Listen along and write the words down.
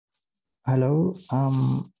Hello.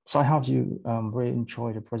 So I hope you really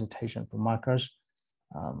enjoy the presentation for markers,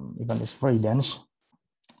 even it's very dense,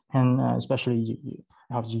 and especially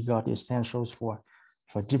I hope you got the essentials for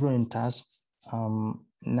deep learning tasks.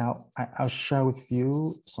 Now I'll share with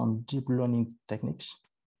you some deep learning techniques.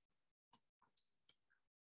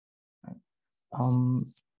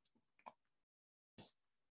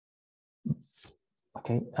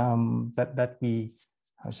 Okay, that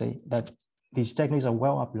these techniques are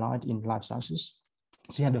well applied in life sciences.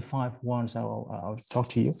 So here are the 5 ones I'll talk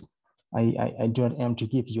to you. I don't aim to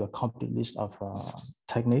give you a complete list of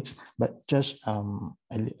techniques, but just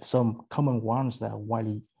some common ones that are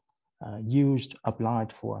widely used,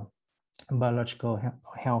 applied for biological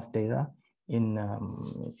health data in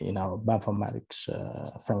our bioinformatics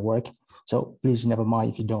framework. So please never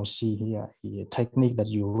mind if you don't see here a technique that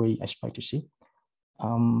you really expect to see.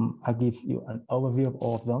 I'll give you an overview of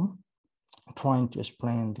all of them, trying to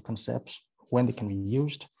explain the concepts, when they can be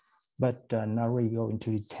used, but not really go into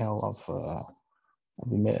detail of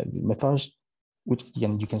the methods, which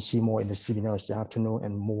you can see more in the seminars this afternoon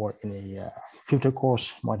and more in a future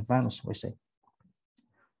course, more advanced, we say.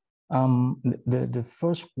 The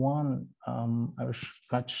first one I would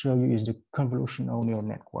like to show you is the convolutional neural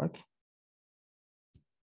network.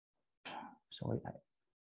 Sorry.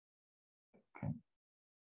 Okay.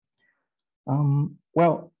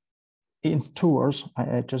 Well, in 2 words,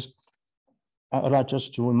 I'd like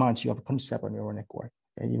just to remind you of the concept of neural network.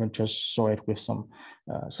 I even just saw it with some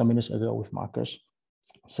minutes ago with markers.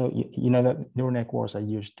 So you know that neural networks are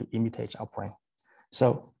used to imitate our brain.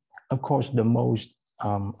 So of course, the most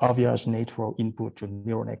obvious natural input to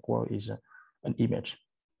neural network is an image,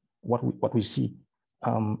 what we see.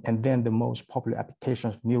 And then the most popular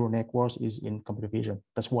application of neural networks is in computer vision.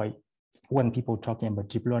 That's why when people talking about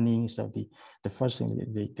deep learning, so the first thing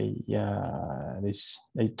they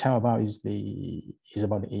tell about is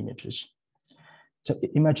about the images. So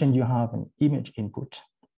imagine you have an image input.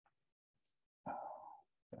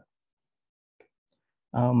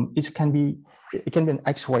 It can be an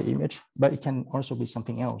XY image, but it can also be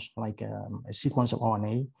something else, like a sequence of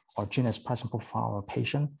RNA or gene expression profile of a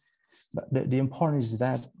patient. But the important is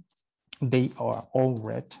that they are all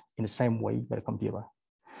read in the same way by the computer.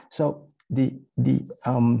 So the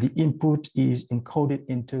input is encoded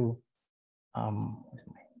into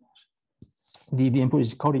the input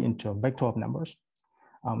is coded into a vector of numbers.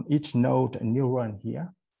 Each node, a neuron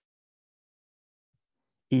here,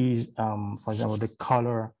 is, for example, the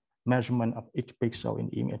color measurement of each pixel in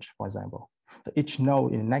the image, for example. So each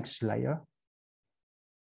node in the next layer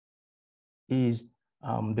is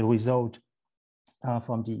the result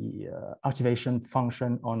from the activation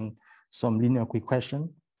function on some linear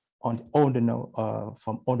regression on all the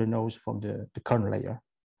nodes from the current layer,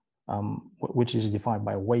 which is defined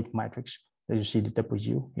by a weight matrix that you see the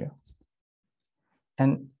W here,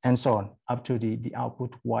 and so on up to the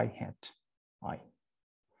output y hat I.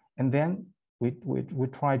 And then we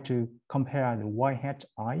try to compare the y hat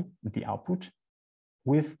I, the output,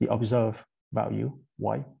 with the observed value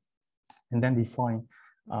y, and then define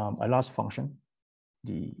a loss function,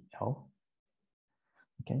 the L.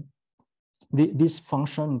 Okay, this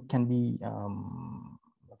function can be a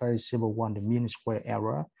very simple one, the mean square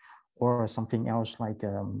error, or something else like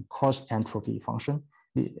cost entropy function.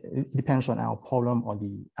 It depends on our problem or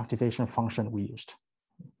the activation function we used.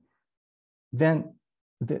 Then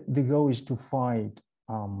the goal is to find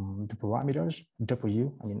the parameters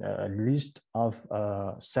W, I mean a list of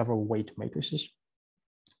several weight matrices,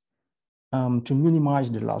 to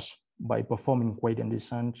minimize the loss by performing gradient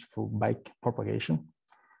descent for back propagation.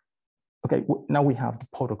 Okay, now we have the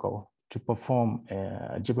protocol to perform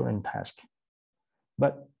a deep learning task.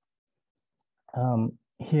 But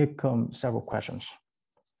here come several questions.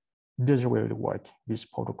 Does it really work, this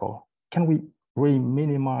protocol? Can we really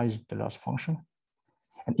minimize the loss function?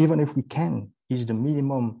 And even if we can, is the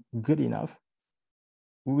minimum good enough?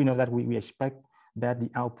 We know that we expect that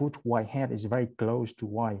the output y hat is very close to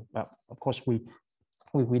y. Of course, we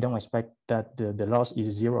don't expect that the loss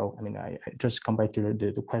is 0. I mean, I just come back to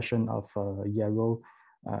the question of Yago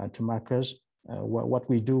to markers. What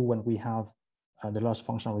we do when we have the loss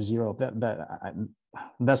function of 0,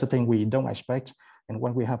 that's the thing we don't expect. And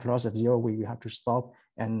when we have loss at 0, we have to stop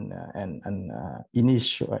and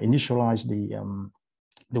initialize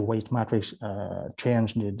the weight matrix,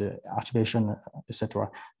 change the activation, etc.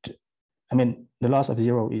 I mean, the loss of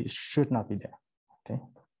 0 should not be there. Okay.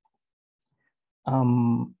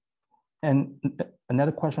 And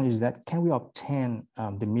another question is that, can we obtain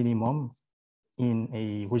the minimum in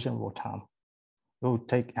a reasonable time? It will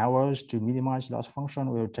take hours to minimize loss function.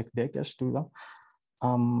 It will take decades to do that.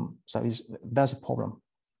 That's a problem.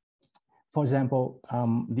 For example,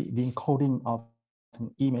 the encoding of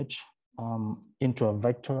an image into a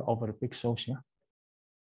vector over the pixels here.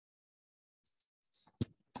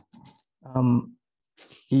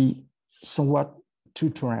 The somewhat too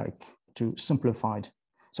generic, too simplified.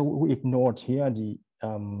 So we ignored here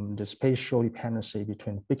the spatial dependency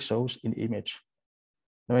between pixels in the image.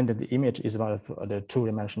 Knowing that the image is about the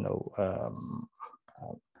two-dimensional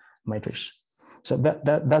matrix. So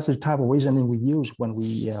that's the type of reasoning we use when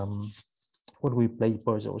we play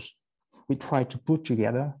puzzles. We try to put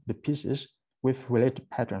together the pieces with related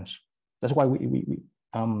patterns. That's why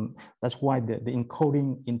that's why the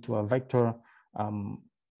encoding into a vector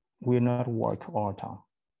will not work all the time.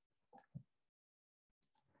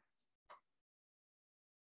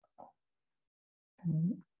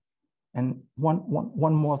 And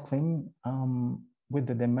one more thing with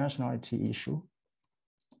the dimensionality issue.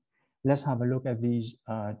 Let's have a look at these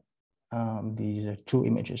two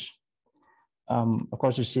images. Of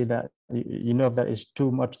course, you see that you know that it's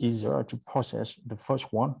too much easier to process the first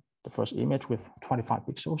image with 25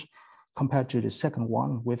 pixels compared to the second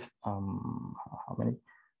one with how many?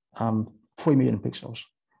 3 million pixels.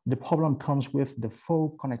 The problem comes with the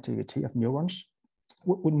full connectivity of neurons,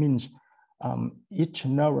 which means each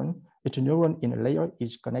neuron in a layer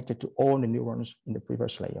is connected to all the neurons in the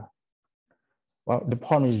previous layer. Well, the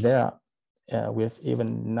problem is there with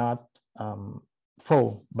even not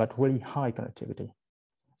full, but really high connectivity.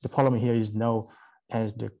 The problem here is known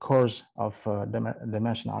as the curse of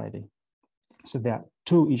dimensionality. So there are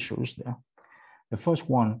two issues there. The first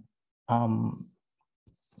one,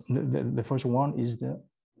 the first one is the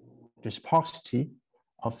sparsity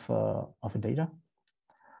of data.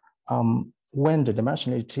 When the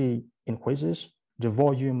dimensionality increases, the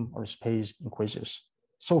volume of space increases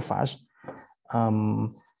so fast.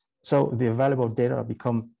 So the available data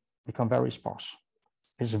become very sparse.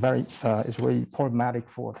 It's very problematic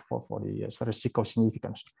for the statistical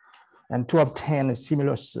significance. And to obtain a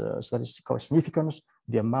similar statistical significance,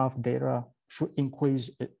 the amount of data should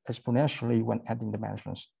increase exponentially when adding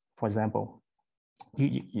dimensions. For example,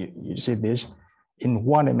 you see this in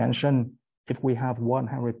one dimension. If we have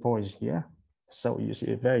 100 points here, so you see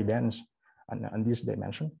it very dense on this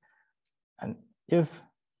dimension. And if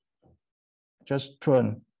just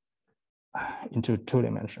turn into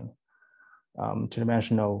two-dimensional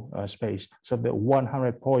space, so the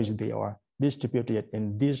 100 points, they are distributed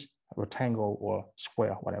in this rectangle or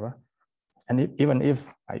square, whatever. And even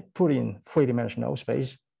if I put in three-dimensional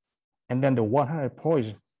space, and then the 100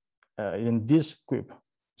 points in this group,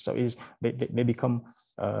 so they become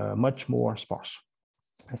much more sparse.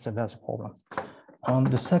 I said that's a problem.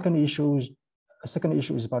 The second issue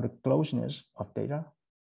is about the closeness of data,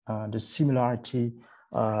 the similarity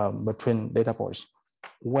between data points.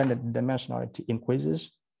 When the dimensionality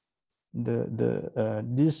increases,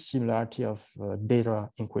 this similarity of data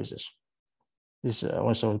increases. This is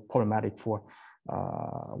also problematic for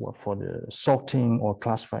the sorting or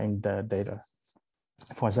classifying the data.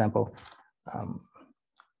 For example,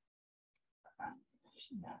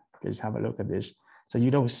 please have a look at this. So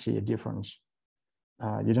you don't see a difference.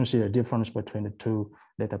 You don't see a difference between the two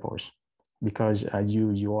data points because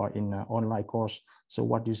you are in an online course. So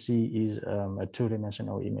what you see is a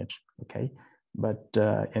two-dimensional image, okay? But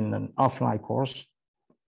in an offline course,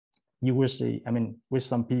 you will see, I mean, with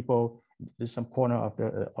some people, there's some corner of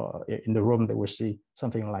the in the room, they will see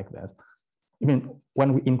something like that. I mean,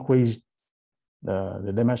 when we increase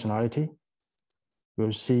the dimensionality,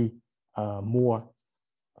 we'll see more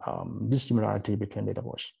dissimilarity between data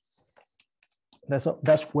points.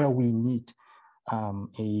 That's where we need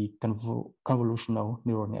a convolutional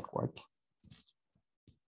neural network.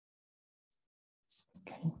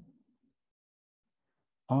 Okay.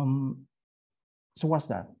 So what's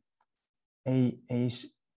that? A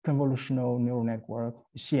convolutional neural network,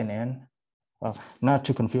 CNN. Well, not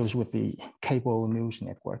to confuse with the cable news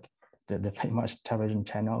network, the famous television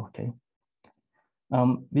channel. Okay.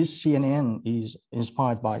 This CNN is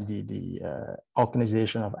inspired by the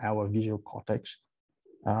organization of our visual cortex.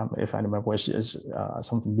 If I remember, is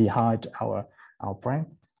something behind our brain.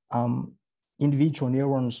 Individual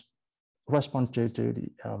neurons respond to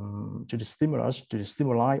the stimulus, to the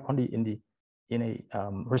stimuli only in a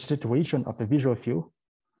restricted region of the visual field,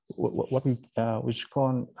 what we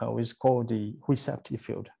call the receptive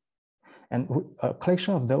field, and a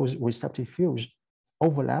collection of those receptive fields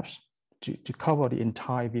overlaps to cover the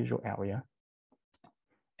entire visual area.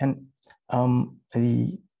 And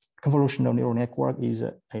the convolutional neural network is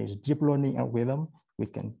a deep learning algorithm. We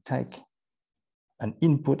can take an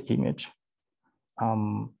input image.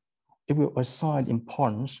 it will assign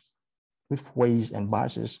importance with weights and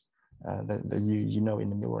biases that you know in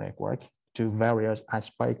the neural network to various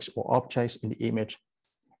aspects or objects in the image,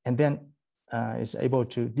 and then is able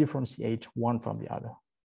to differentiate one from the other.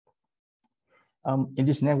 In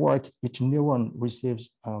this network, each neuron receives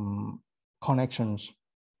connections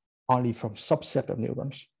only from subset of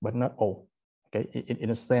neurons, but not all. Okay, in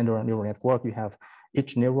a standard neural network, you have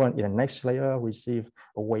each neuron in the next layer receive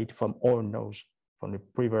a weight from all nodes from the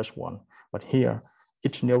previous one. But here,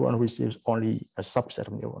 each neuron receives only a subset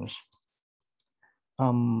of neurons.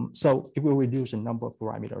 So it will reduce the number of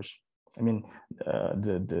parameters. I mean,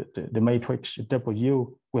 the matrix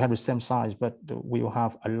W will have the same size, but we will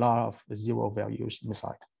have a lot of zero values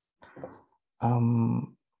inside.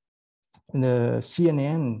 The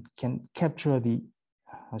CNN can capture the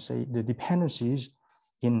dependencies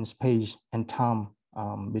in space and time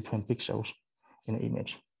between pixels in the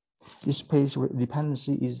image. This space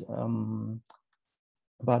dependency is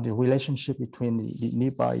about the relationship between the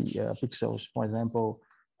nearby pixels. For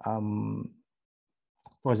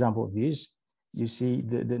example, this, you see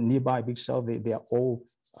the nearby pixel, they are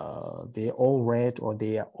all red or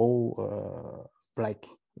they are all black.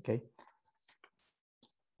 Okay.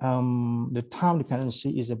 The time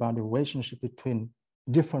dependency is about the relationship between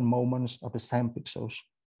different moments of the same pixels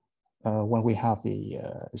when we have a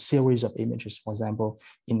series of images, for example,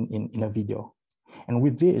 in a video. And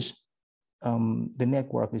with this, the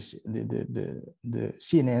network is the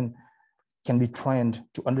CNN can be trained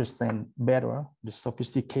to understand better the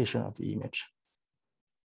sophistication of the image.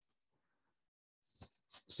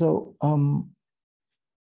 So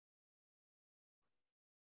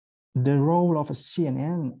the role of a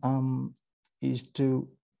CNN is to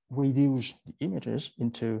reduce the images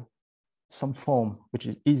into some form which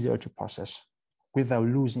is easier to process without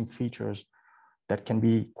losing features that can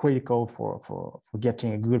be critical for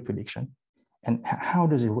getting a good prediction. And how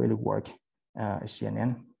does it really work,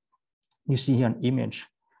 CNN? You see here an image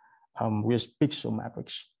with pixel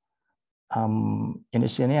matrix. In a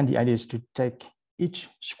CNN, the idea is to take each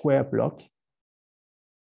square block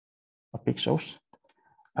of pixels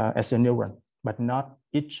as a neuron, but not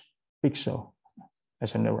each pixel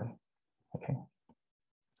as a neuron. Okay.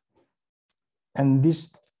 And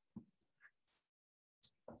this,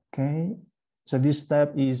 okay, so this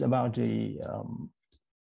step is about the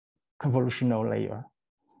convolutional layer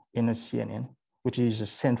in a CNN, which is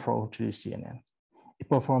central to the CNN. It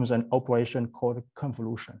performs an operation called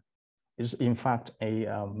convolution. It's in fact a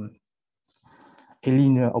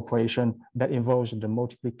linear operation that involves the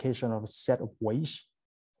multiplication of a set of weights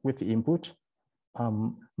with the input,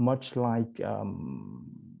 much like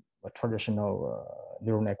a traditional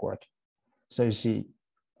neural network. So you see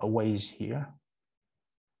a weights here,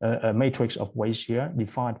 a matrix of weights here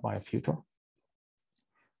defined by a filter.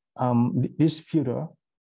 This filter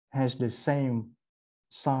has the same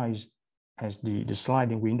size as the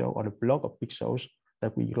sliding window or the block of pixels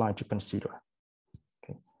that we like to consider.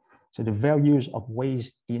 Okay. So the values of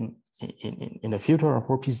weights in the filter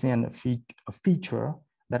represent a feature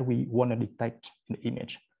that we want to detect in the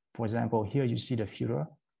image. For example, here you see the filter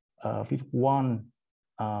with one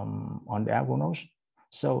on the diagonals.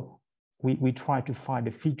 So we try to find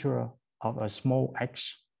the feature of a small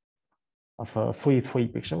x of 3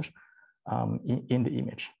 pixels in the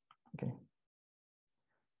image. Okay.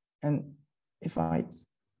 And if I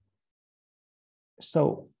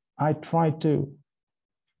try to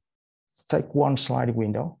take one sliding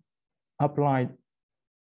window, apply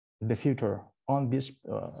the filter on this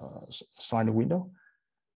sliding window,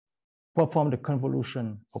 perform the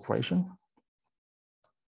convolution operation.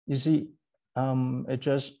 You see,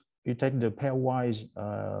 you take the pairwise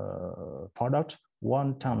product,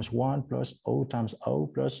 1 times 1 plus O times O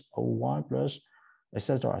plus O1 plus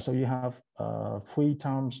etc. So you have 3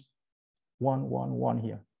 times 1, 1, 1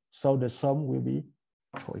 here. So the sum will be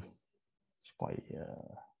 3. It's quite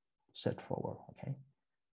straightforward. Okay.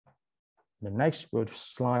 The next we'll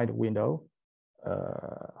slide window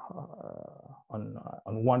on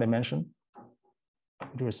one dimension.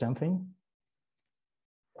 Do the same thing.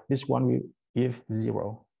 This one will give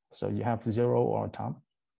 0. So you have 0 all the time.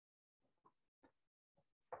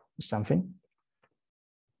 Something.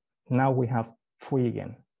 Now we have 3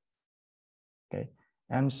 again. Okay,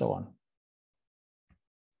 and so on.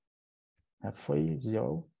 Have 3,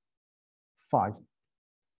 0, 5.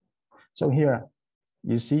 So here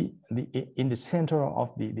you see in the center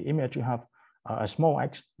of the image you have a small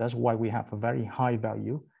x. That's why we have a very high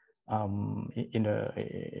value in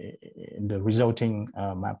the resulting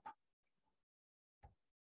map.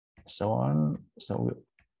 So on. So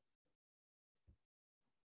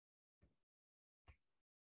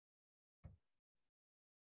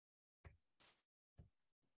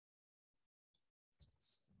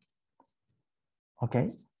Okay,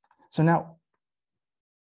 so now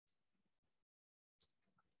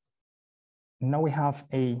we have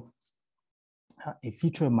a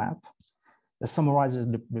feature map that summarizes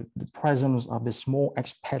the presence of the small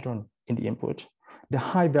x pattern in the input. The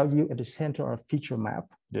high value at the center of feature map,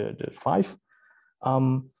 the 5,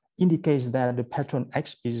 indicates that the pattern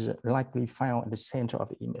x is likely found at the center of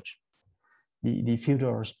the image. The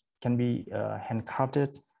filters can be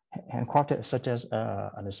handcrafted such as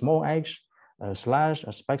the small x, slash,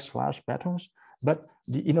 spec slash patterns. But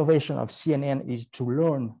the innovation of CNN is to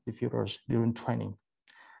learn the filters during training.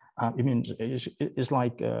 It means it's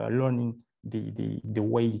like learning the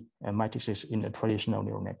way matrices in a traditional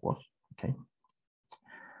neural network. Okay.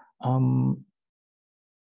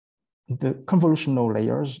 The convolutional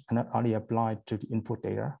layers are not only applied to the input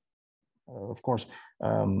data. Of course,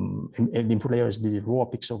 the input layer is the raw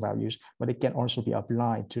pixel values, but it can also be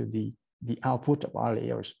applied to the output of our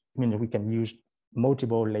layers. I mean, we can use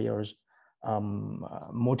multiple layers,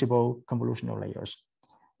 multiple convolutional layers.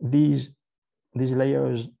 These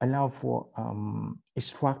layers allow for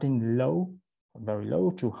extracting very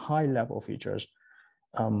low to high level features.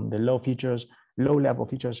 The low level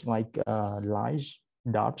features like lines,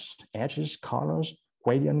 dots, edges, colors,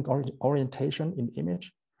 gradient orientation in the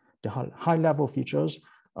image. The high level features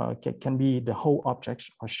can be the whole objects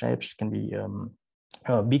or shapes, can be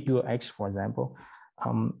bigger X, for example.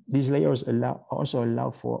 These layers also allow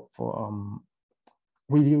for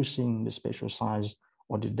reducing the spatial size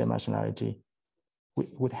or the dimensionality,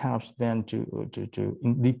 which helps then to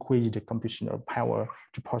decrease the computational power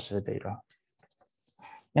to process the data.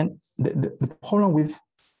 And the problem with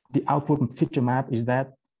the output feature map is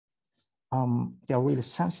that they are really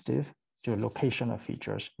sensitive to the location of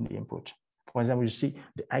features in the input. For example, you see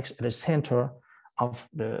the X at the center of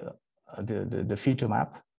the feature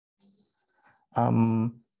map.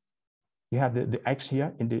 You have the X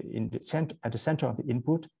here in the center, at the center of the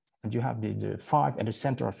input, and you have the 5 at the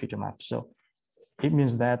center of feature map. So it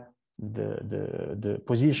means that the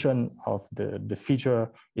position of the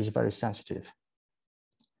feature is very sensitive.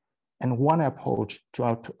 And one approach to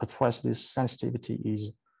address this sensitivity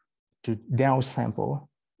is to downsample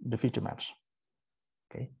the feature maps.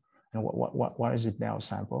 Okay, and what is it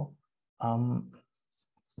downsample?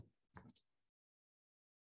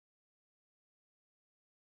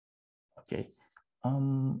 Okay,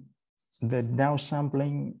 the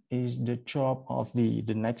downsampling is the job of the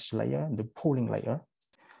next layer, the pooling layer.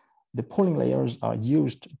 The pooling layers are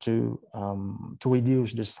used to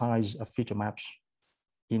reduce the size of feature maps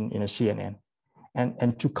in a CNN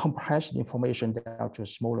and to compress the information down to a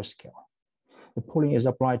smaller scale. The pooling is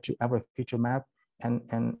applied to every feature map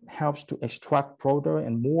and helps to extract broader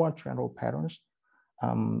and more general patterns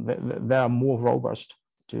that are more robust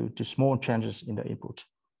to small changes in the input.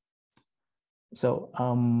 So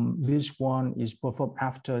this one is performed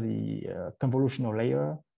after the convolutional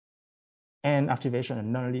layer and activation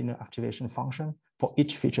and nonlinear activation function for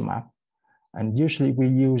each feature map. And usually we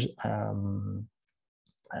use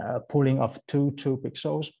pooling of two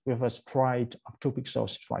pixels with a stride of 2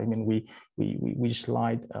 pixels. Right? I mean, we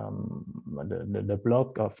slide the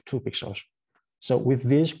block of 2 pixels. So with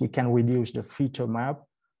this, we can reduce the feature map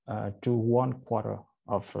to 1/4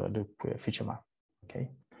 of the feature map. Okay,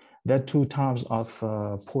 there are 2 types of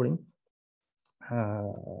pooling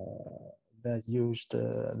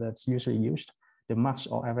that's usually used. The max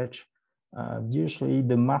or average. Usually,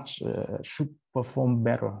 the max should perform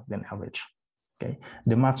better than average. Okay,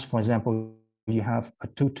 the max, for example, you have a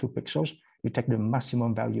 2 pixels. You take the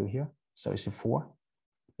maximum value here, so it's a 4.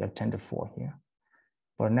 You have 10 to 4 here.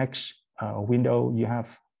 For next window, you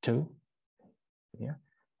have 2. Yeah,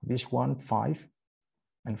 this one 5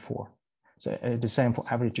 and 4. So the same for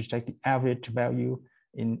average. You take the average value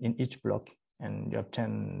in each block, and you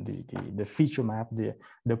obtain the feature map,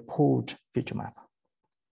 the pooled feature map.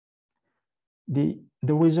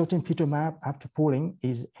 The resulting feature map after pooling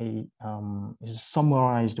is a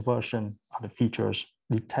summarized version of the features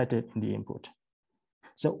detected in the input.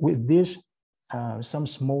 So with this, some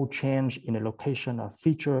small change in the location of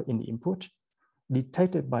feature in the input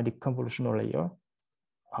detected by the convolutional layer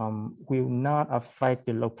will not affect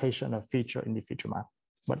the location of feature in the feature map,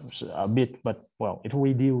 but a bit. But well, it will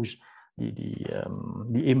reduce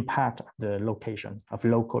the impact of the location of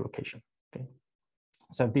local location. Okay.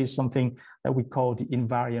 So this is something that we call the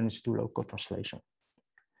invariance to local translation.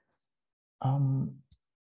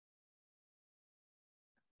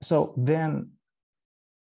 So then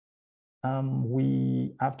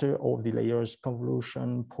after all the layers,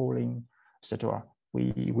 convolution, pooling, etc.,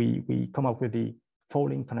 we come up with the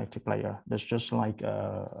folding connected layer. That's just like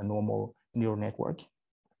a normal neural network.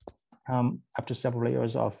 after several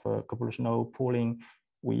layers of convolutional pooling,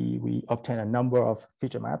 we obtain a number of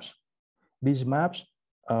feature maps. These maps,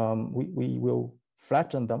 we will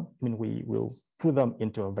flatten them. I mean, we will put them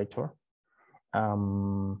into a vector,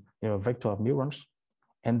 vector of neurons,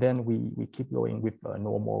 and then we keep going with a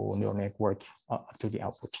normal neural network to the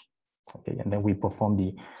output. Okay, and then we perform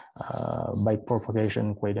the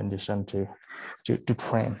bypropagation gradient descent to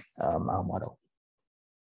train our model.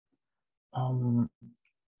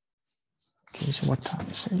 Okay, so what time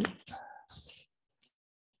is it?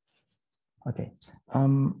 Okay.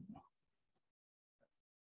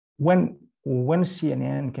 When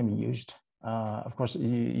CNN can be used, of course,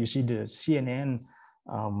 you see the CNN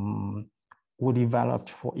were developed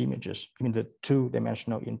for images, I mean the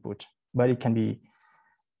two-dimensional input, but it can be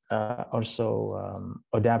also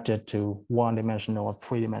adapted to one-dimensional or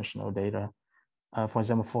three-dimensional data. For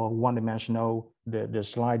example, for one-dimensional, the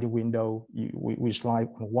slide window, we slide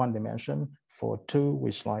on one dimension. For two,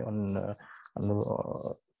 we slide on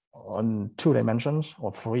 2 dimensions,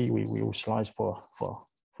 or three, we will slide for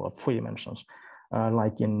 3 dimensions.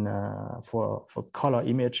 Like in for color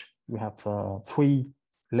image, we have 3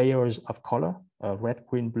 layers of color, red,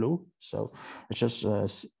 green, blue. So it's just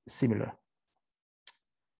similar.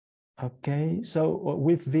 Okay, so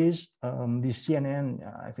with this, the CNN,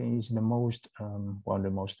 I think is the most, the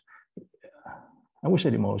most, I would say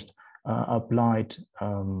the most applied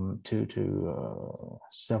to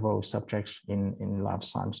several subjects in life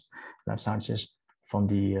sciences, from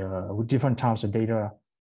the with different types of data,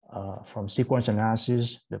 from sequence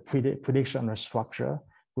analysis, the prediction of structure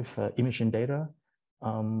with imaging data,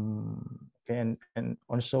 and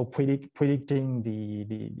also predicting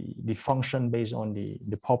the function based on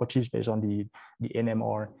the properties based on the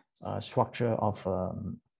NMR structure of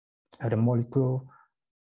the molecule,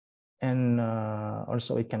 and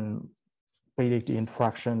also it can predict the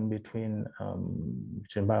interaction between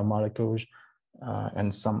biomolecules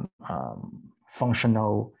and some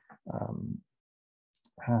functional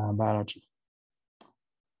biology.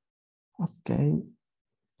 Okay.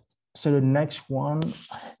 So the next one,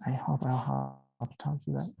 I hope I'll have time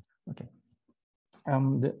for that. Okay.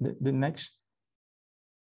 The next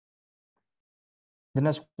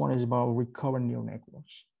one is about recurrent neural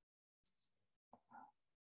networks.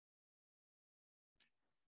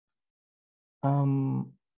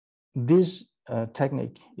 This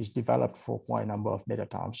technique is developed for quite a number of data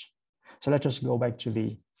types. So let's just go back to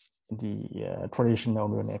the traditional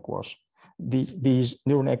neural networks. These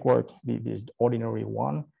neural networks, this ordinary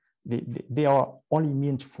one, they are only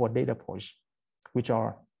meant for data points which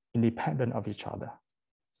are independent of each other.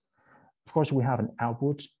 Of course, we have an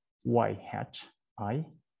output y hat I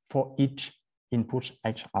for each input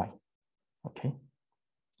hi. Okay,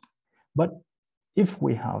 but if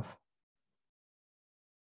we have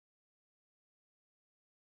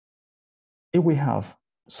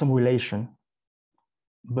some relation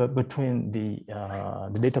between the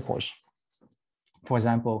data points, for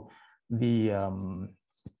example,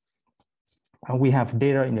 we have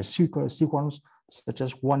data in a sequence, such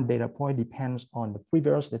as one data point depends on the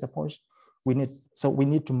previous data points. We need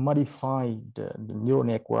to modify the neural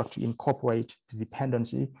network to incorporate the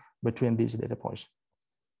dependency between these data points.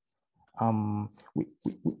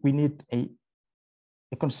 We need a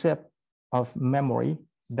concept of memory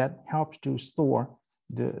that helps to store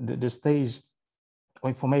the stage or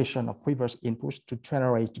information of previous inputs to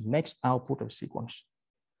generate the next output of sequence.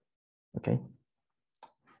 Okay.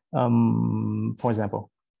 For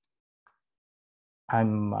example, I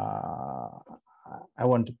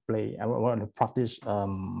want to practice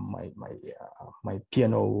my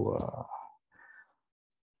piano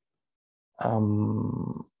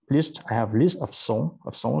list. I have a list of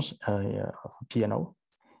songs piano.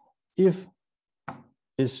 If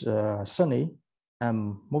it's sunny,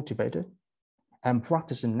 I'm motivated. I'm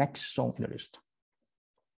practicing next song in the list.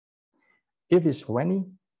 If it's rainy,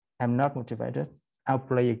 I'm not motivated. I'll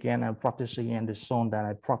play again and practice again the song that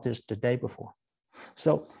I practiced the day before.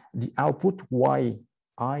 So the output yi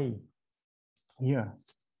here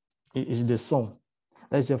is the song.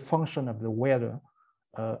 That's a function of the weather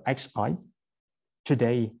xi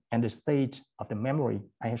today and the state of the memory.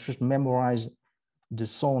 I should memorize the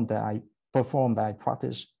song that I performed, that I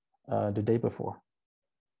practiced the day before.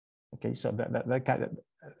 Okay, so that kind of,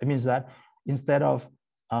 it means that instead of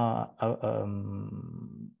a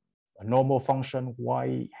normal function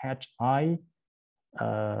y hat I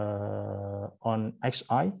on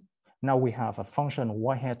xi, now we have a function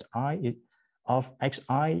y hat I of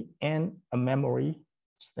xi and a memory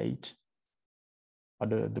state of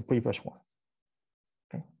the previous one.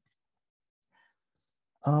 Okay.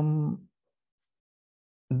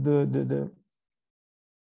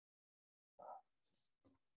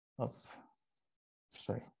 oh,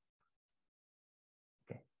 sorry.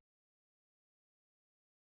 Okay.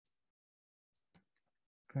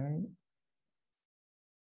 Okay.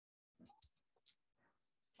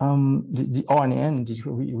 The RNN, the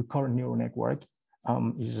recurrent neural network,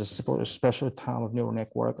 is a special type of neural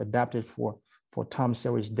network adapted for time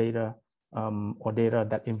series data or data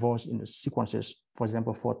that involves in the sequences. For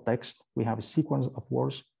example, for text, we have a sequence of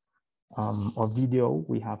words, or video,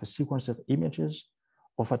 we have a sequence of images.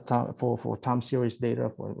 Or for time series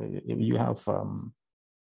data, you have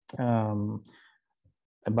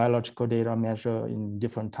a biological data measure in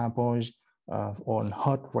different time points on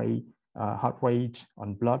heart rate,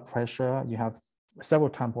 on blood pressure. You have several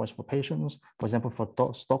time points for patients. For example,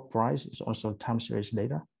 for stock price, it's also time series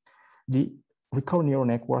data. The recurrent neural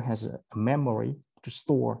network has a memory to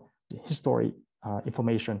store the history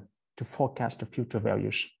information to forecast the future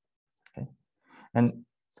values. Okay, and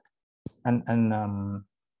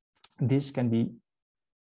this can be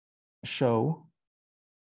shown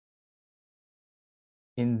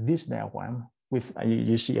in this diagram. With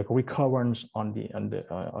you see a recurrence on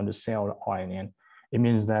the cell RNN. It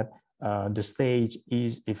means that the stage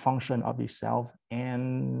is a function of itself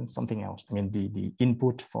and something else. I mean the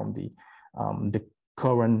input from the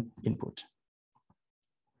current input.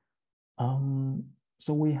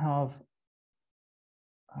 So we have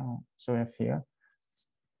here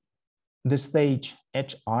the stage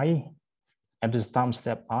HI at the time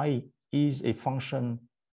step I is a function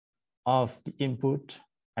of the input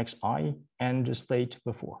xi and the state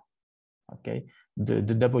before. Okay, the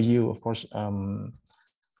W, of course,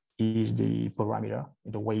 is the parameter,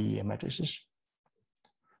 the Weyl matrices.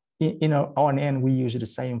 In our RNN, we use the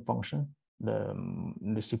same function, the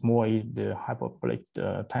sigmoid, the hyperbolic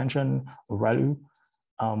tension value,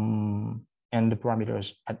 and the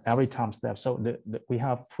parameters at every time step. So we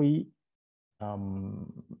have three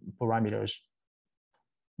parameters.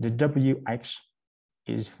 The Wx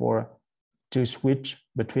is for to switch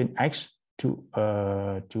between x to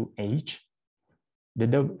h. The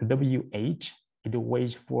wh is the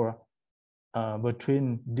ways for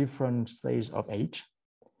between different states of h.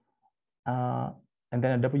 And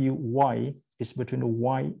then wy is between the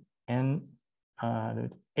y and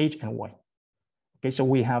h and y. Okay, so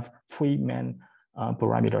we have three main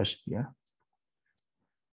parameters here.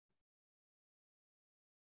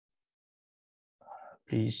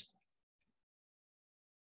 Please.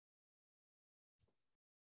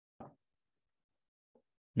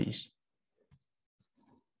 Please.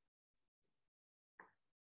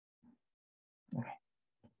 Okay.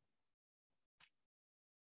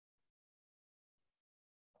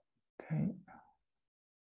 Okay.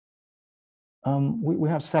 We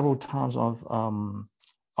have several types of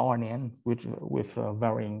RNN with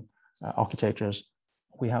varying architectures.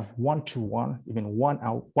 We have one-to-one, even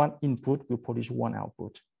one input will produce one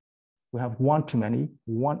output. We have one-to-many,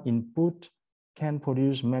 one input can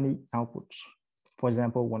produce many outputs. For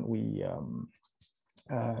example, when we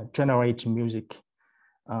generate music,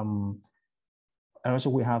 and also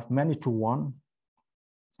we have many-to-one.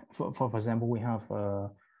 For example, we have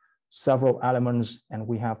several elements and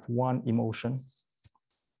we have one emotion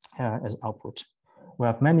as output. We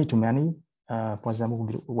have many-to-many. For example,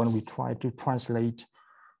 when we try to translate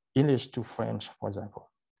English to French, for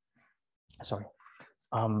example. Sorry.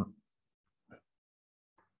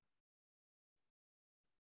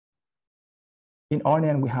 In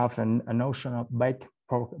RNN, we have a notion of back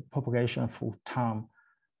propagation through time.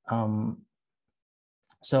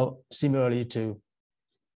 So similarly to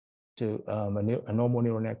a normal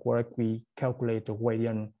neural network, we calculate the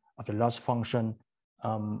gradient of the loss function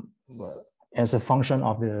as a function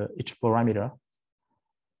of each parameter.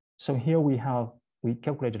 So here we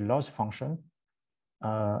calculate the loss function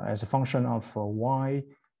as a function of y,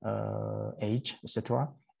 h, etc.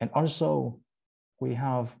 And also we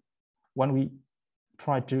have, when we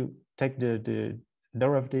try to take the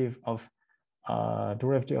derivative of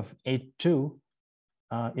h2,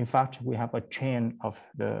 in fact, we have a chain of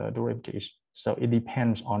the derivatives. So it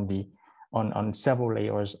depends on several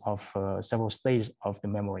layers of several states of the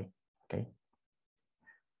memory. Okay.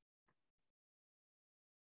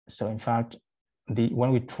 So in fact,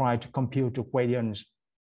 when we try to compute the gradients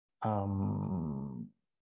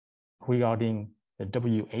regarding the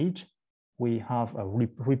WH, we have a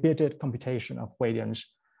repeated computation of gradients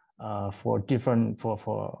for different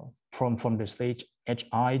from the stage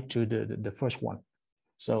HI to the first one.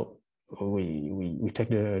 So we take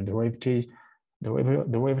the derivative. The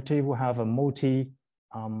derivative will have a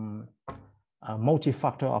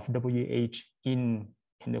multi-factor of WH in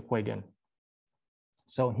the gradient.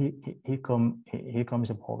 So here comes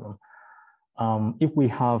a problem. If we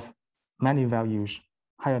have many values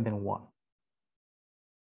higher than 1,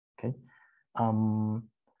 okay,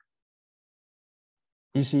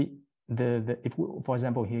 you see if we, for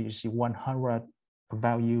example, here you see 100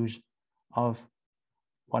 values of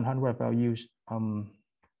 100 values.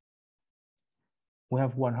 We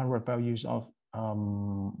have 100 values of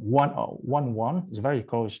 1 is very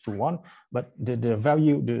close to 1, but the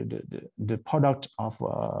value, the product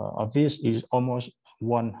of this is almost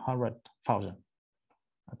 100,000.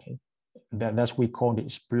 Okay, that's we call the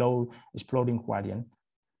exploding gradient.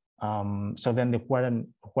 So then the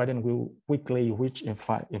gradient will quickly reach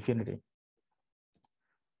infinity.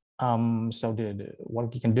 So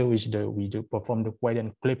what we can do is we perform the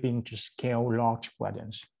gradient clipping to scale large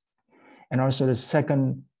gradients. And also the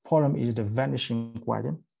second problem is the vanishing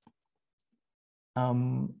gradient.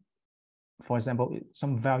 For example,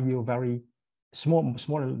 some value very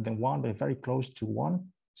smaller than 1, but very close to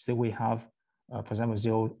 1. Still we have, for example,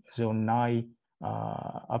 0.09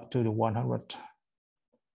 up to the 100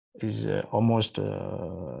 is almost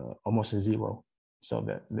 0. So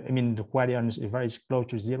the gradient is very close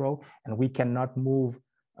to 0, and we cannot move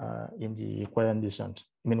in the gradient descent.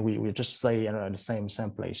 We just stay in the same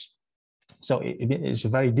place. So it's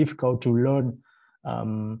very difficult to learn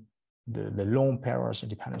the lone pairs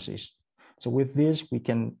dependencies. So with this, we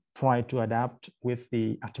can try to adapt with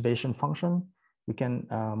the activation function. We can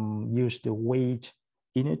use the weight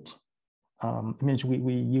in it. It means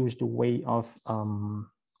we use the weight of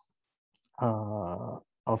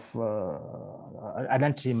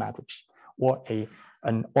identity matrix or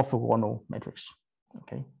an orthogonal matrix.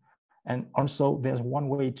 Okay, and also there's one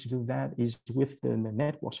way to do that is with the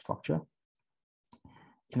network structure.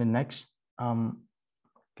 In the next,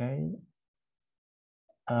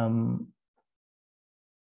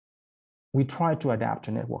 we try to adapt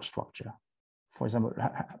a network structure. For example,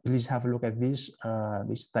 please have a look at this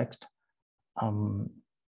text.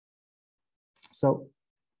 So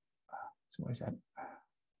what is that?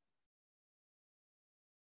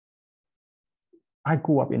 I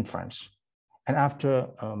grew up in France, and after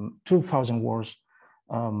 2,000 words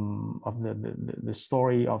of the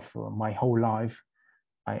story of my whole life,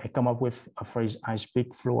 I come up with a phrase, I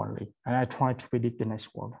speak fluently, and I try to predict the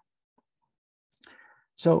next word.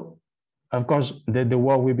 So, of course, the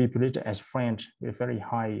word will be predicted as French with very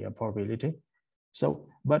high probability. So,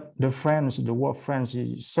 but the word French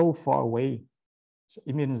is so far away. So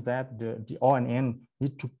it means that the RNN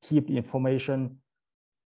need to keep the information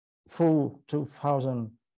through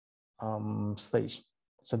 2,000 stages.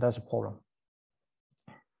 So that's a problem.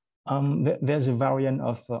 There's a variant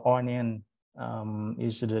of RNN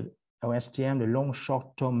is the OSTM, the long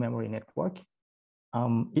short-term memory network.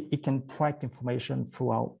 It can track information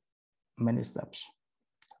throughout many steps.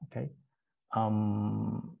 Okay,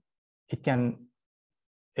 it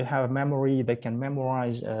have a memory that can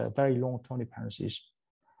memorize very long-term dependencies.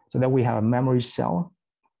 So that we have a memory cell.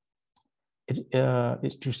 It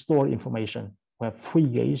is to store information. We have 3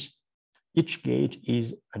 gates. Each gate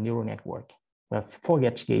is a neural network. We have 4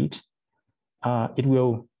 gates. It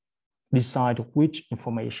will decide which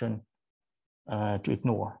information to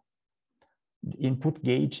ignore. The input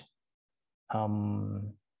gate,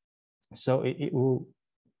 so it will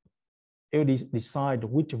decide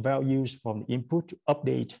which values from the input to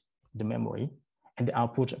update the memory, and the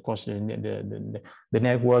output, of course, the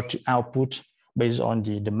network to output based on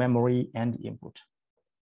the memory and the input.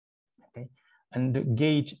 Okay, and the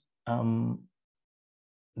gate, the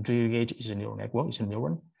gate is a neural network, it's a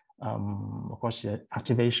neuron. Of course, the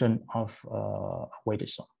activation of weighted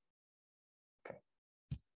sum. Okay.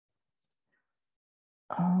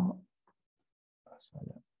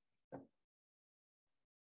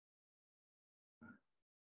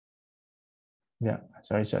 Yeah,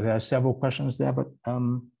 sorry. So there are several questions there, but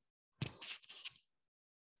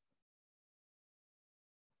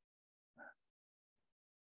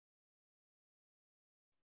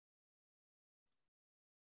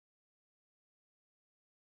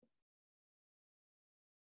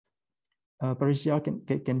Patricia,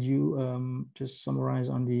 can you just summarize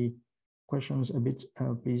on the questions a bit,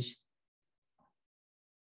 please?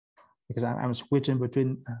 Because I'm switching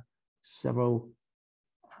between several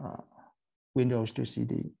windows to see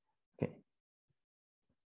the, okay.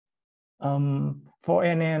 For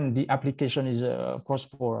NN, the application is, of course,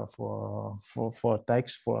 for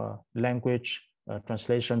text, for language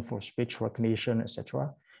translation, for speech recognition,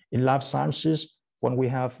 etc. In life sciences, when we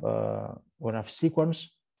have sequence,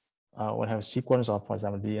 we have sequence of, for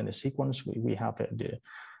example, DNA sequence. We have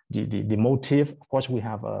the motif. Of course, we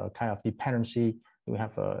have a kind of dependency we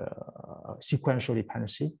have a sequential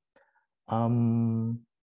dependency.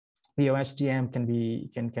 BOSDM can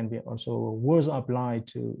be also was applied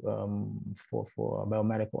to for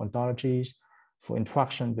biomedical ontologies, for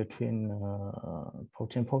interaction between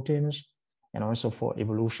proteins, and also for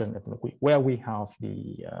evolution, where we have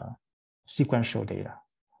the sequential data.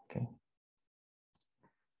 Okay.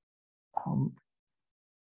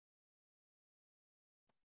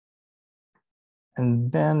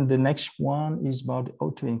 And then the next one is about the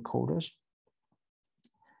autoencoders.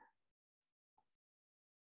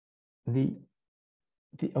 The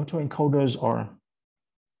autoencoders are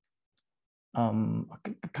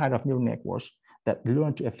kind of neural networks that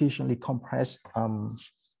learn to efficiently compress and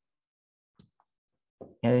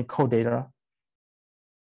encode data,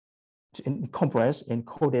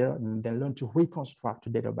 encode data, and then learn to reconstruct the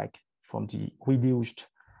data back from the reduced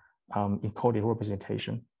encoded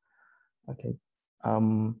representation. Okay,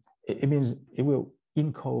 it means it will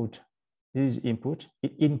encode this input,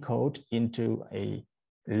 encode into a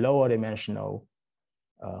lower dimensional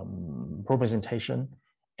representation,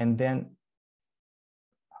 and then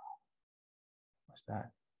what's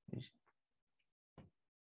that?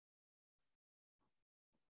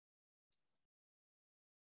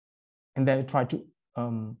 And then try to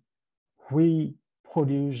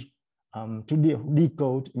reproduce, to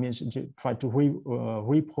decode means to try to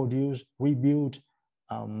reproduce, rebuild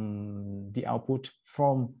the output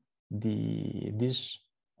from this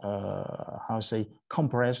how to say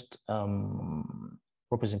compressed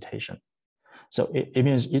representation. So it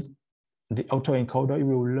means the autoencoder, it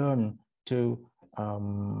will learn to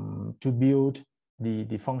build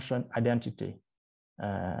the function identity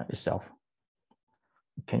itself.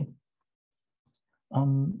 Okay.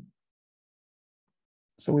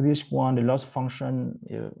 So with this one, the loss function,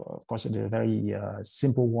 of course, the very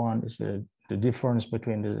simple one is the difference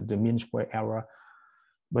between the mean square error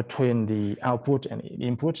between the output and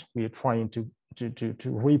input. We are trying to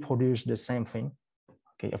reproduce the same thing.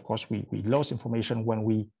 Okay, of course, we lose information when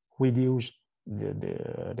we reduce the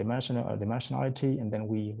dimensionality, and then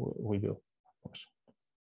we rebuild, of course.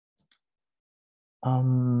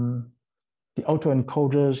 The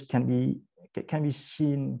autoencoders can be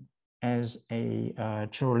seen as a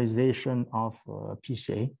generalization of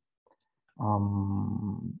PCA.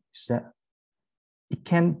 It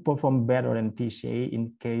can perform better than PCA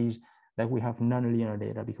in case that we have nonlinear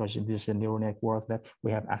data, because in this neural network that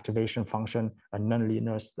we have activation function, a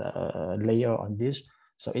nonlinear layer on this.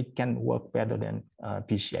 So it can work better than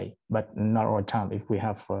PCA, but not all the time. If we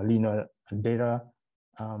have linear data,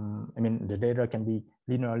 I mean, the data can be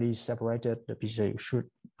linearly separated, the PCA should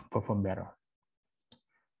perform better.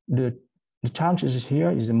 The challenges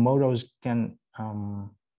here is the models can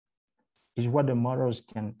is what the models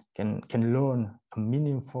can learn a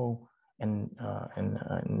meaningful and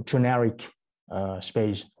generic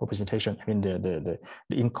space representation. I mean, the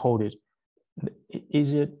encoded,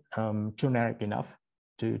 is it generic enough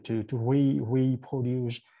to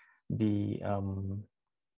reproduce the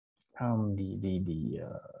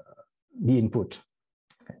input?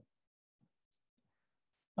 Okay.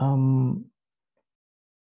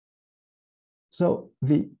 So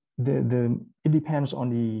it depends on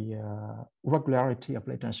the regularity of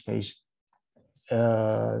latent space.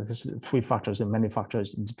 There's three factors and many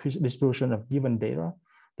factors: the distribution of given data,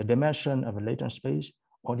 the dimension of a latent space,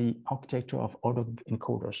 or the architecture of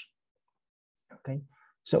autoencoders. Okay,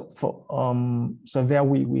 so for so there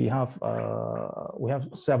we have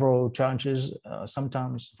several challenges.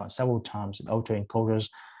 Sometimes, several times, autoencoders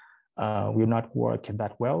will not work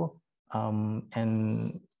that well,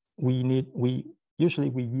 and we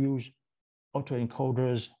usually use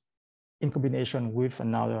autoencoders in combination with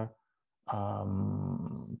another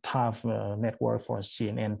type of network for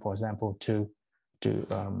CNN, for example, to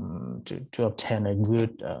obtain a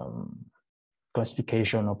good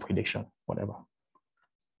classification or prediction, whatever.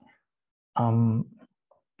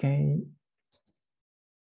 Okay.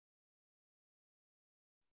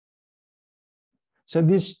 So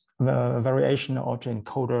this variation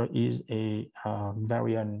autoencoder is a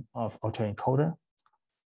variant of autoencoder.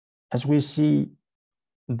 As we see,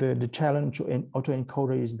 the challenge in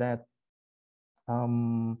autoencoder is that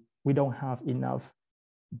we don't have enough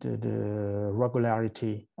the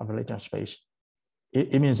regularity of the latent space.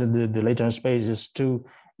 It means that the latent space is too,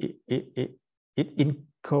 it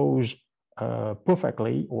encodes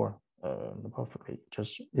perfectly, or not perfectly,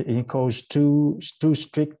 just it encodes too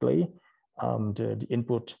strictly the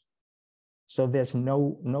input. So there's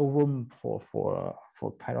no room for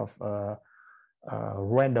kind of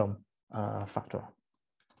random factor.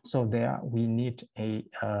 So there we need a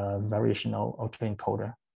variational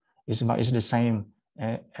autoencoder. is the same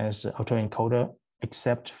as autoencoder,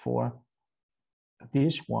 except for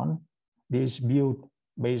this one. This built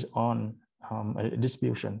based on a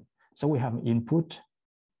distribution. So we have input.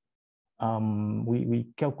 We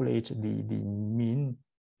calculate the mean,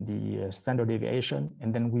 the standard deviation,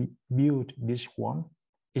 and then we build this one.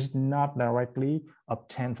 It's not directly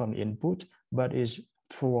obtained from input, but is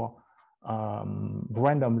for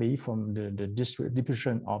randomly from the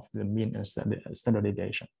distribution of the mean and standard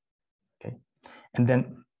deviation. Okay, and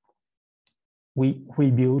then we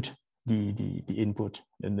build the input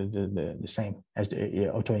the same as the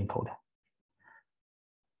autoencoder.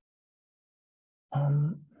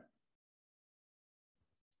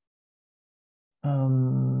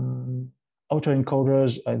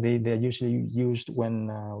 Autoencoders, they're usually used when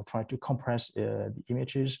try to compress the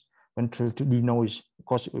images, when to denoise. Of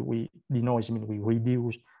course, we denoise, I mean, we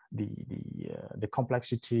reduce the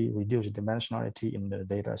complexity, reduce the dimensionality in the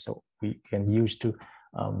data, so we can use to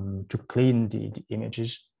clean the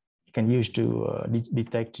images. You can use to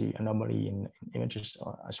detect the anomaly in images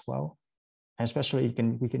as well. And especially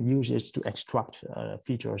we can use it to extract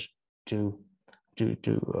features to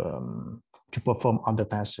perform other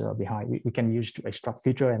tasks behind. We can use to extract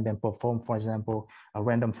feature and then perform, for example, a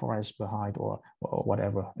random forest behind or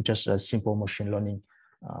whatever, just a simple machine learning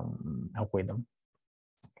algorithm.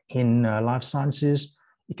 In life sciences,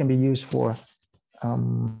 it can be used for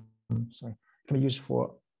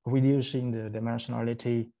reducing the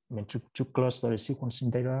dimensionality, I mean, to cluster the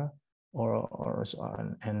sequencing data,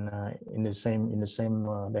 and in the same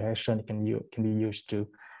direction, it can be used to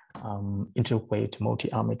integrate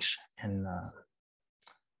multi-omics and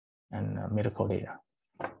medical data.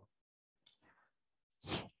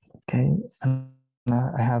 Okay, and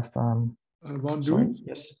I have Van sorry, Du?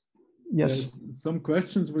 yes. Some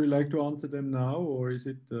questions. Would you like to answer them now, or is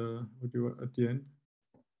it what you at the end?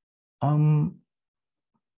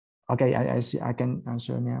 Okay, I see. I can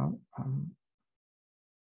answer now.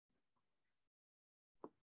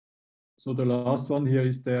 So the last one here,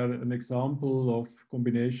 is there an example of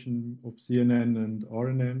combination of CNN and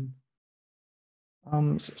RNN?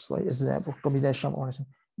 So example combination of RNN.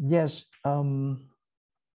 Yes.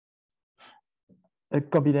 A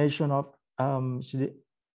combination of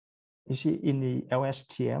you see in the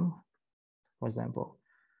LSTM, for example.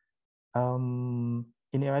 In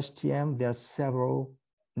LSTM, there are several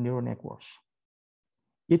neural networks.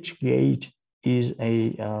 Each gate is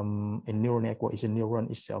a neural network, is a neuron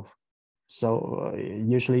itself. So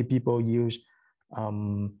usually people use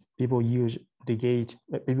the gate.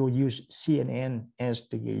 People use CNN as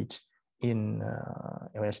the gate in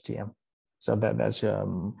LSTM. So that's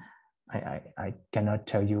I cannot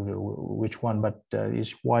tell you which one, but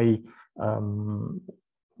it's why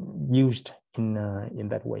used in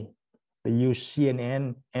that way. They use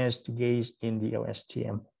CNN as the gate in the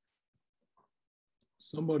LSTM.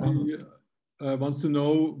 Somebody wants to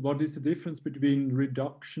know what is the difference between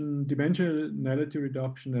reduction, dimensionality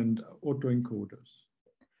reduction, and autoencoders.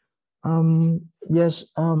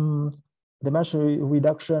 Yes, dimensionality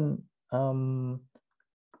reduction.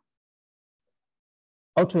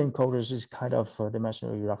 Autoencoders is kind of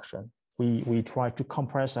dimensional reduction. We try to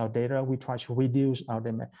compress our data. We try to reduce our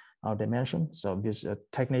dimension. So this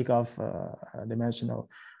technique of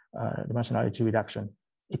dimensionality reduction.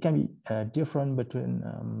 It can be different between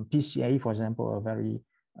PCA, for example, a very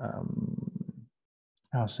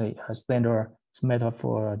I'll say a standard method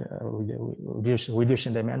for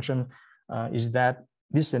reducing dimension is that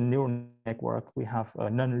this is a neural network. We have a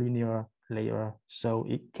nonlinear layer, so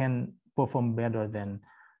it can perform better than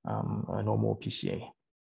a normal PCA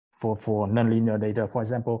for nonlinear data. For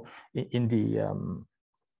example, in the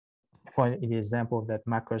example that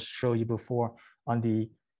Marcus showed you before on the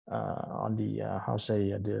how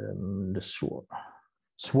say the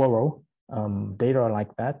swirl data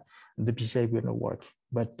like that, the PCA will not work,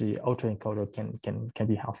 but the autoencoder can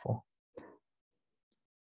be helpful.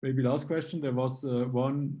 Maybe last question. There was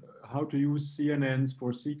one, how to use CNNs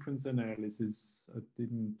for sequence analysis. I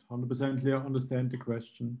didn't 100% understand the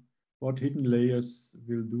question. What hidden layers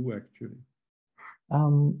will do actually?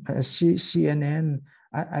 CNN,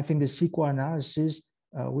 I think the SQL analysis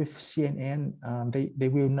with CNN, they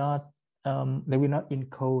will not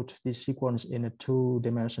encode the sequence in a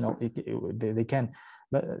two-dimensional. They can,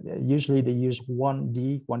 but usually they use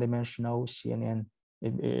 1D, one-dimensional CNN.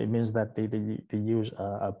 It means that they use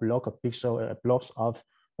a block of pixel, blocks of,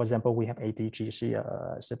 for example, we have ATGC,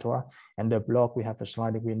 etc. And the block, we have a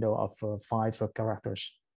sliding window of 5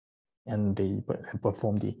 characters, and they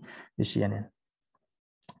perform the CNN.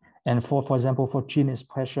 And for example, for gene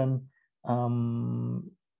expression,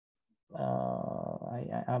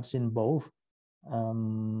 I've seen both.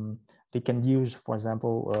 They can use, for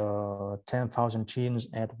example, 10,000 genes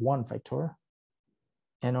at one vector,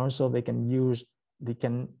 and also they can use they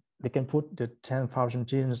can put the 10,000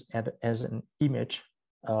 genes as an image,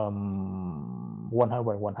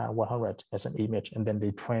 100 as an image, and then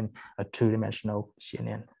they train a two-dimensional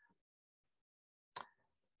CNN.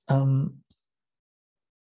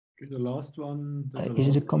 The last one.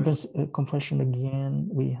 Is it a compression again?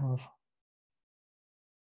 We have.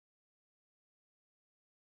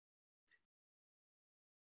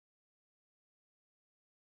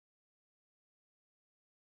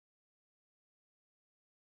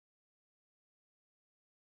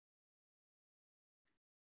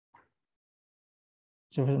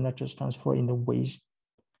 Surface matrix transfer in the ways.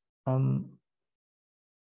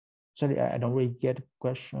 Sorry, I don't really get the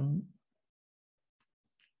question.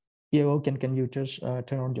 Yeah, can you just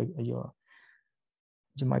turn on your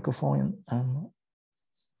microphone? Yeah,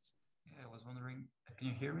 I was wondering, can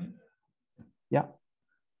you hear me? Yeah.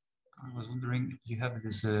 I was wondering, you have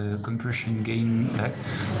this compression gain, like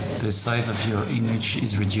the size of your image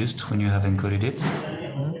is reduced when you have encoded it,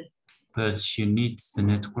 but you need the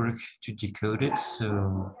network to decode it.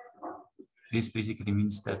 So this basically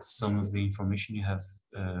means that some of the information you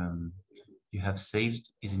have saved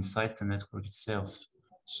is inside the network itself.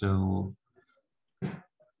 So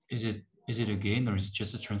is it a gain, or is it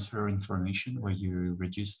just a transfer of information where you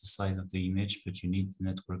reduce the size of the image, but you need the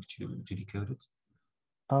network to decode it?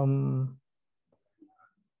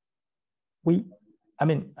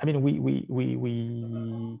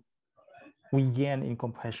 We gain in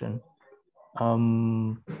compression.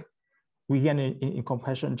 We gain in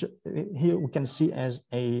compression. Here we can see as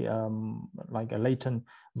a like a latent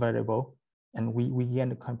variable, and we gain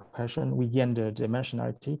the compression. We gain the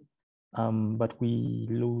dimensionality, but we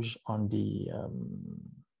lose on the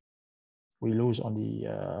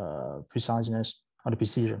preciseness or the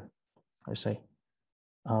precision, I say.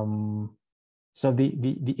 So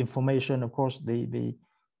the information, of course, they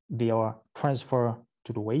are transferred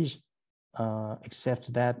to the weights,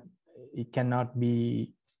 except that it cannot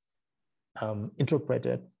be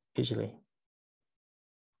interpreted easily.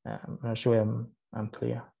 I'm not sure I'm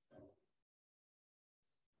clear.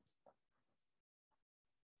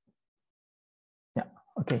 Yeah.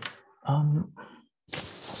 Okay.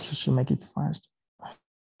 Just to make it fast.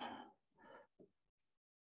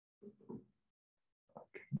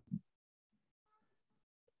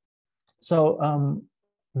 So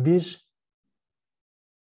this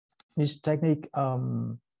technique,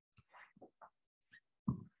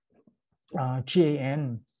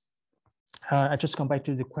 GAN. I just come back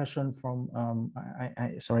to the question from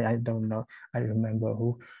sorry, I don't know. I remember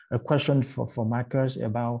who a question for Marcus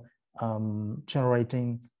about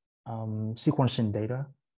generating sequencing data.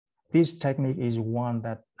 This technique is one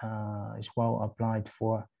that is well applied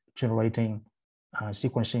for generating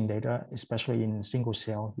sequencing data, especially in single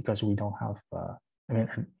cell, because we don't have, we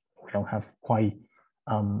don't have quite,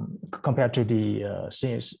 compared to the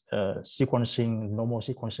sequencing, normal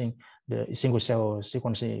sequencing, the single cell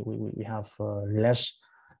sequencing, we have less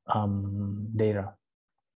data.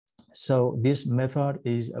 So this method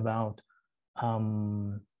is about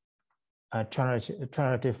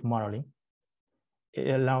generative modeling. It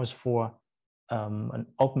allows for an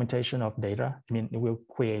augmentation of data. I mean, it will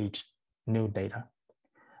create new data.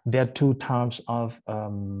 There are two types of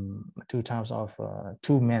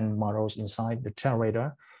two main models inside the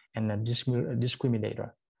generator and the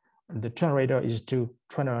discriminator. The generator is to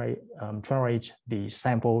generate the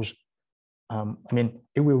samples. I mean,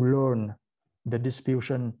 it will learn the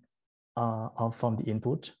distribution from the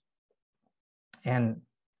input, and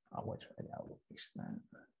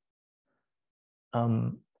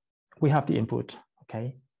we have the input,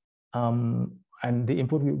 okay, and the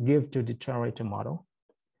input will give to the generator model.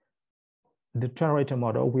 The generator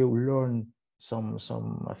model will learn some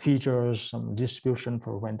features, some distribution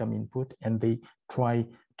for random input, and they try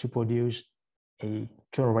to produce a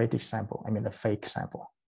generated sample, I mean a fake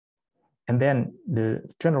sample. And then the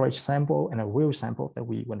generated sample and a real sample that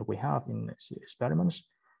we have in experiments,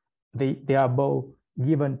 they are both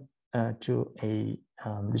given to a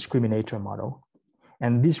discriminator model.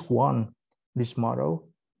 And this model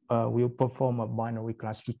will perform a binary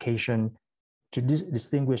classification to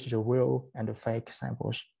distinguish the real and the fake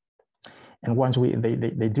samples. And once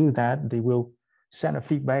they do that, they will send a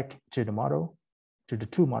feedback to the model, to the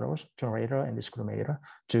two models, generator and discriminator,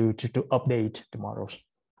 to update the models.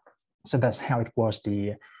 So that's how it was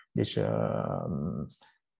this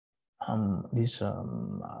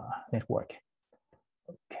network.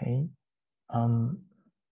 Okay.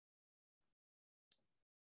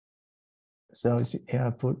 So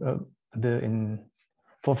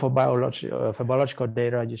put for biological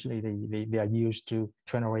data, usually they are used to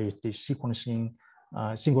generate the sequencing,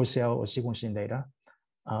 single cell or sequencing data,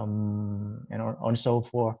 and also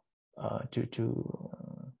for to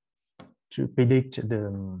predict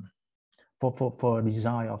the for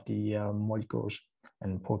design of the molecules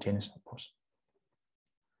and proteins, of course.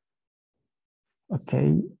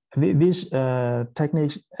 Okay, these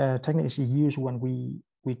techniques used when we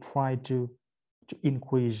try to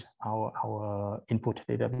increase our input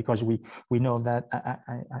data, because we know that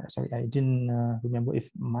I didn't remember if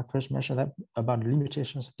Marcus mentioned that about the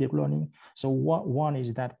limitations of deep learning. So one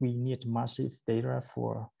is that we need massive data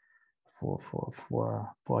for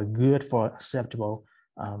acceptable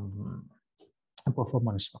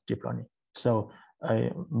performance of deep learning. So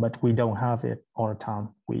but we don't have it all the time.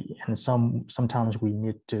 Sometimes we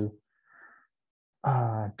need to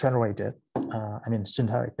generate it.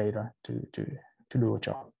 Synthetic data to do a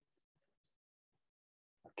job.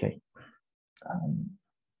 Okay,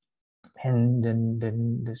 and then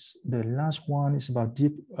the last one is about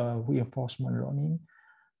deep reinforcement learning.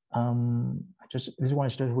 This one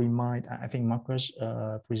is just remind. I think Marcus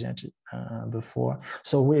presented before.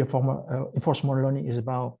 So reinforcement learning is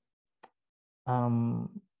about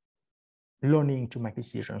learning to make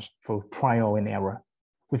decisions for trial and error,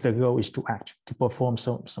 with the goal is to perform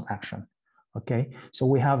some action. Okay, so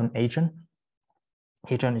we have an agent.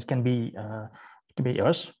 It can be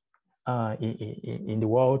us in the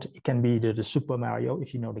world. It can be the Super Mario,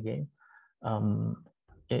 if you know the game.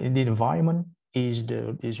 In the environment is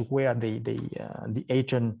where the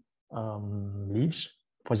agent lives.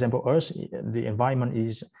 For example, us, the environment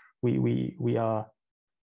is we are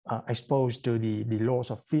exposed to the laws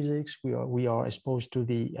of physics. We are exposed to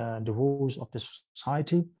the rules of the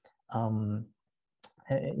society, in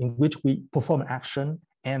which we perform action,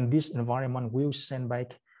 and this environment will send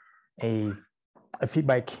back a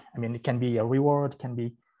feedback. It can be a reward, can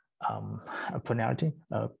be a penalty.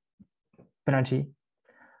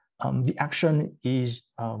 The action is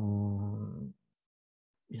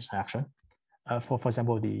action. For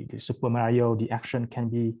example, the Super Mario, the action can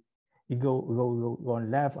be you go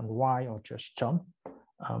on left, on right, or just jump.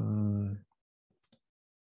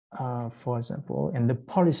 For example, and the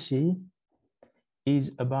policy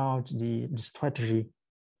is about the strategy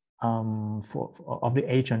of the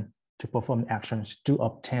agent to perform actions to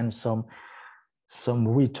obtain some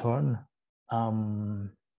return,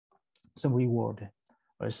 some reward,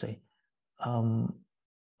 let's say.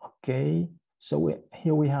 Okay, so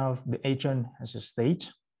here we have the agent as a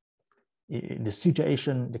state, the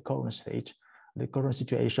situation, the current state, the current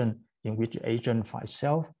situation in which the agent finds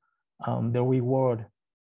itself, the reward.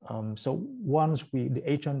 So once the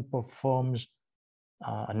agent performs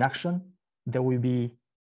an action, there will be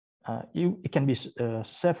it can be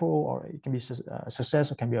successful, or it can be a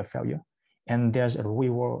success, or it can be a failure, and there's a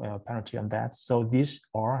reward penalty on that. So this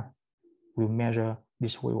R will measure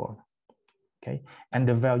this reward. Okay, and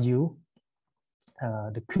the value,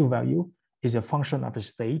 the Q value, is a function of the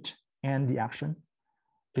state and the action.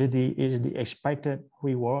 It is the expected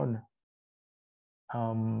reward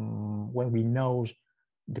when we know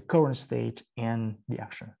the current state and the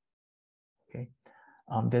action. Okay,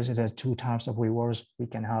 there's two types of rewards. We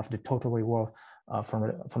can have the total reward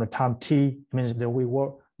from the time t, means the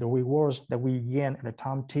rewards that we gain at the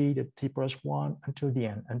time t, the t+1 until the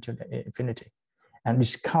end, until the infinity. And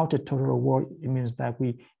discounted total reward, it means that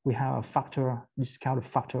we have a factor, discounted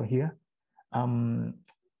factor here.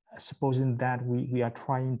 Supposing that we are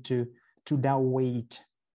trying to downweight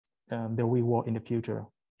the reward in the future.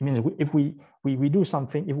 It means if we do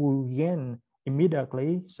something, if we gain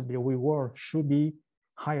immediately, so the reward should be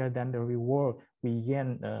higher than the reward we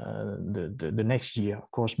gain the next year,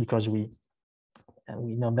 of course, because we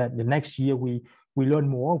know that the next year we learn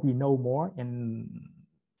more, we know more, and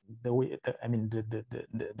the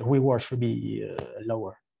reward should be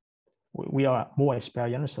lower. We are more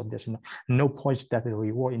experienced, so there's no point that the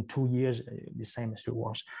reward in 2 years is the same as it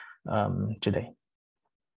was today.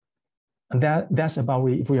 And that's about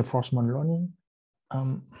reinforcement learning.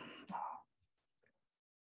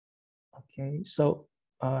 Okay, so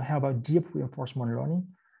how about deep reinforcement learning?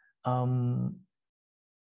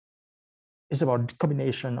 It's about the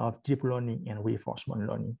combination of deep learning and reinforcement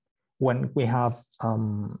learning. When we have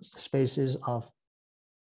spaces of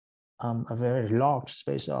a very large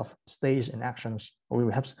space of states and actions, or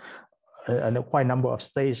we have a quite number of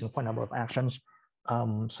states and quite number of actions.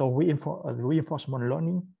 So reinforcement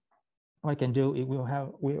learning, what I can do is we'll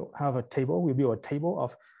have a table. We build a table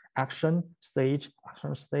of action state,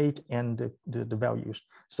 and the values.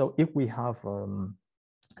 So if we have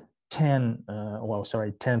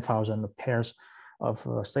 10,000 pairs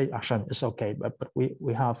of state action, it's okay. But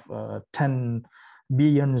we have 10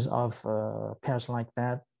 billions of pairs like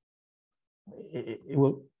that. It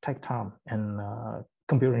will take time and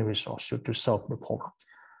computing resource to solve the problem.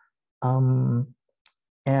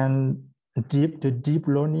 And the deep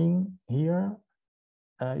learning here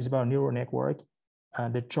is about neural network.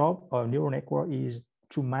 The job of neural network is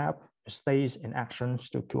to map states and actions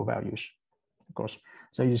to Q values, of course.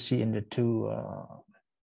 So you see in the two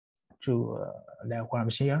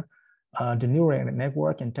diagrams here, the neural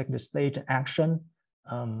network can take the state and action.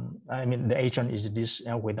 I mean, the agent is this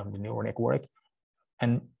algorithm, the neural network,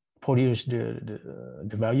 and produce the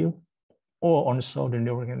value. Or also the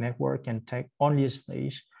neural network can take only a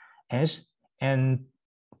stage S and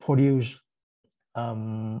produce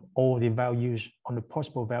all the values on the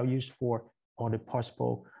possible values for all the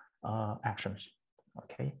possible actions.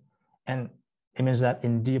 Okay, and it means that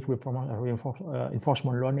in deep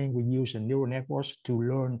reinforcement learning, we use the neural networks to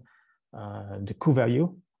learn the Q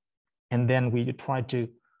value, and then we try to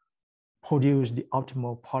produce the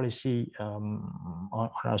optimal policy on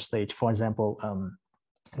our stage. For example,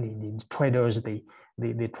 the traders, they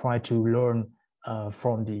try to learn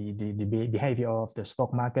from the behavior of the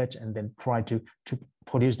stock market, and then try to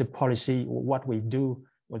produce the policy, what we do,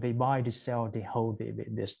 when they buy, they sell, they hold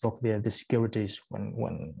the stock, the securities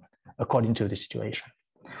when according to the situation.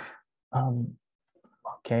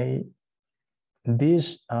 Okay,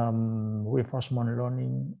 this reinforcement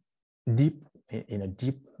learning in a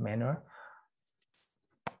deep manner.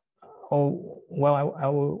 Oh, well,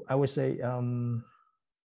 I would say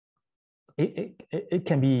it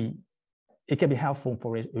can be helpful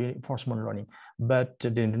for reinforcement learning, but the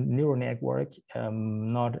neural network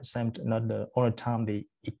not all the time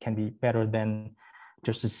it can be better than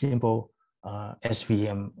just a simple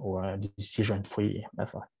SVM or decision-free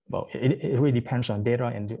method. Well, it really depends on data,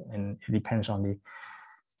 and it depends on the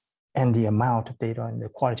amount of data and the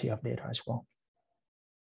quality of data as well.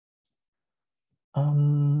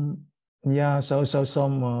 Yeah, so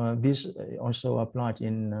some this also applied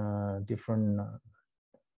in different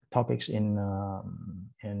topics in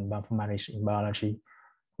bioinformatics, in biology,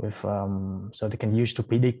 with so they can use to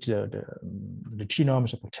predict the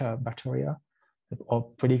genomes of bacteria, or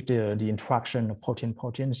predict the interaction of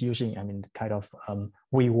proteins using, I mean, kind of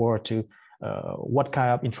reward to what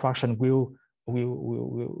kind of interaction will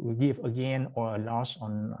give a gain or a loss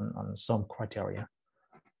on some criteria.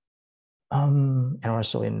 And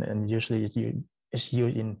also usually it's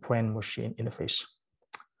used in brain machine interface.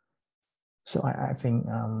 So I think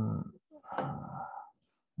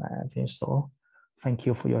so. Thank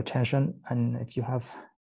you for your attention. And if you have